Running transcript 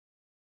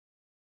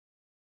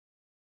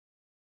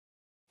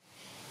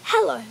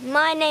Hello,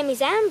 my name is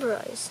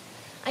Ambrose.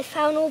 I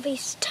found all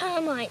these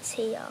termites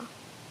here.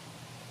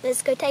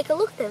 Let's go take a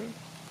look at them.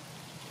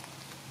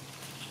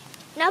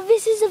 Now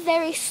this is a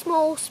very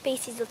small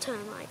species of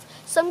termites.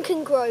 Some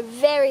can grow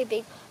very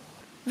big.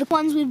 The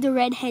ones with the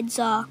red heads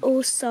are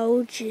all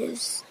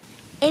soldiers.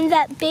 And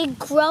that big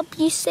grub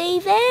you see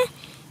there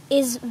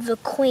is the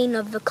queen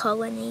of the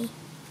colony.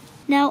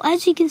 Now,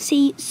 as you can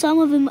see, some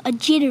of them are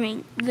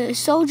jittering. The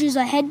soldiers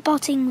are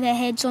headbutting their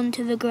heads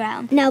onto the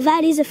ground. Now,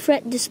 that is a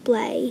threat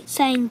display,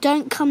 saying,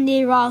 "Don't come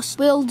near us,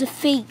 we'll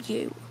defeat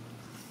you."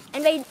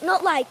 And they're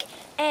not like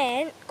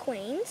ant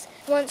queens.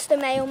 Once the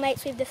male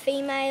mates with the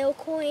female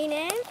queen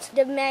ant,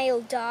 the male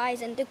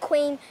dies and the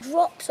queen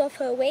drops off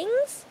her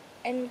wings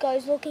and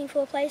goes looking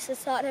for a place to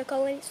start her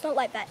colony. It's not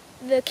like that.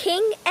 The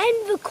king and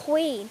the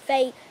queen,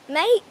 they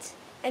mate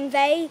and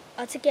they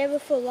are together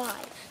for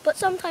life. But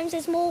sometimes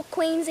there's more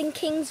queens and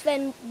kings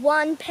than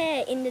one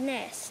pair in the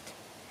nest.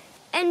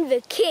 And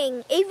the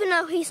king, even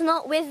though he's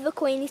not with the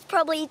queen, he's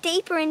probably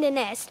deeper in the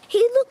nest. He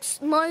looks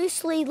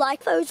mostly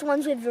like those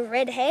ones with the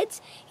red heads.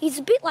 He's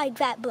a bit like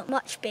that, but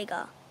much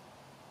bigger.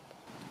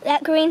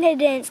 That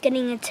green-headed ant's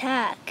getting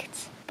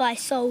attacked by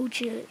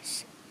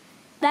soldiers.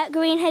 That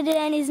green-headed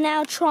ant is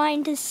now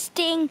trying to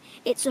sting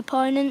its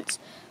opponents,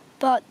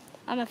 but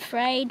I'm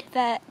afraid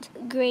that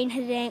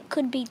green-headed ant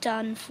could be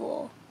done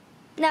for.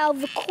 Now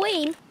the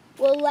queen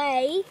will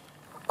lay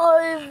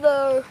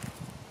over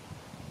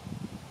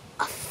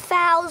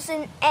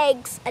 1,000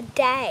 eggs a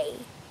day,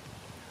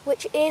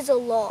 which is a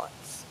lot.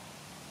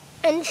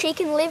 And she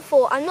can live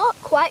for, I'm not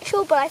quite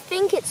sure, but I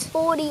think it's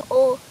 40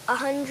 or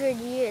 100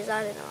 years,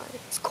 I don't know.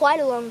 It's quite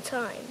a long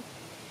time.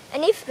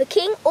 And if the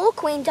king or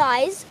queen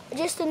dies,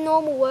 just a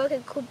normal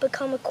worker could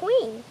become a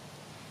queen.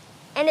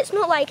 And it's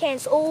not like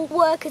ants, all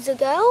workers are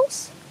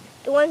girls.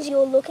 The ones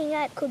you're looking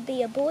at could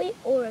be a boy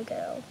or a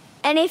girl.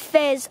 And if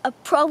there's a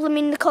problem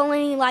in the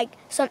colony, like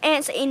some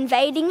ants are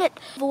invading it,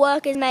 the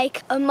workers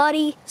make a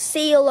muddy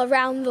seal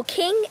around the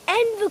king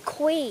and the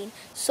queen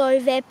so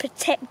they're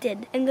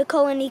protected and the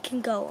colony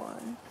can go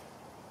on.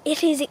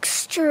 It is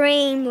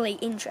extremely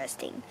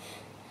interesting.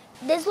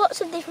 There's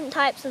lots of different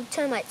types of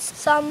termites.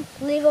 Some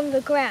live on the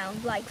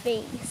ground, like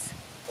these.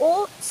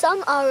 Or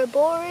some are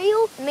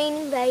arboreal,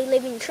 meaning they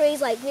live in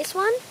trees like this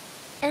one.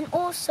 And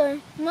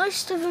also,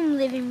 most of them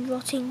live in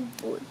rotting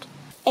wood.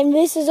 And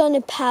this is on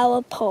a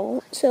power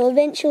pole, so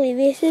eventually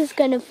this is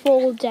going to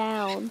fall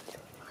down.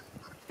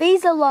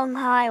 These are long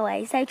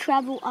highways, they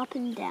travel up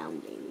and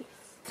down these.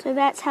 So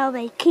that's how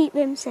they keep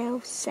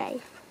themselves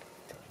safe.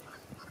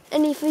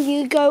 And if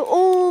you go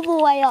all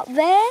the way up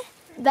there,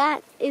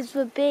 that is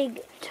the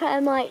big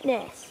termite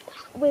nest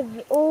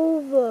with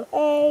all the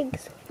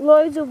eggs,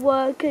 loads of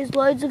workers,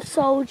 loads of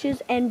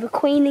soldiers, and the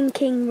queen and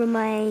king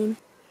remain.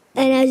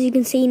 And as you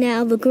can see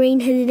now, the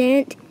green-headed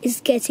ant is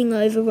getting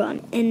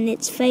overrun and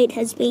its fate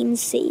has been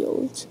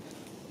sealed.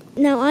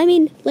 Now I'm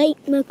in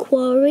Lake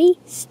Macquarie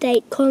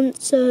State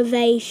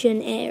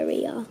Conservation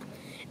Area.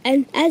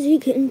 And as you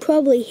can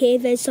probably hear,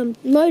 there's some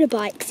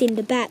motorbikes in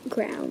the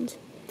background.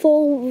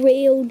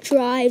 Four-wheel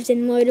drives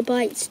and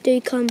motorbikes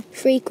do come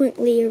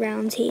frequently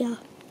around here.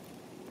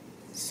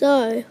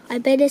 So, I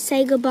better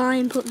say goodbye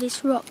and put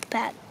this rock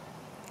back.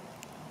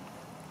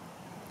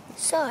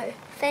 So,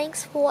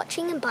 thanks for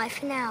watching and bye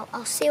for now.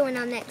 I'll see you on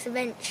our next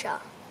adventure.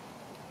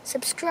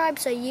 Subscribe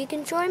so you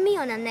can join me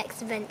on our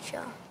next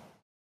adventure.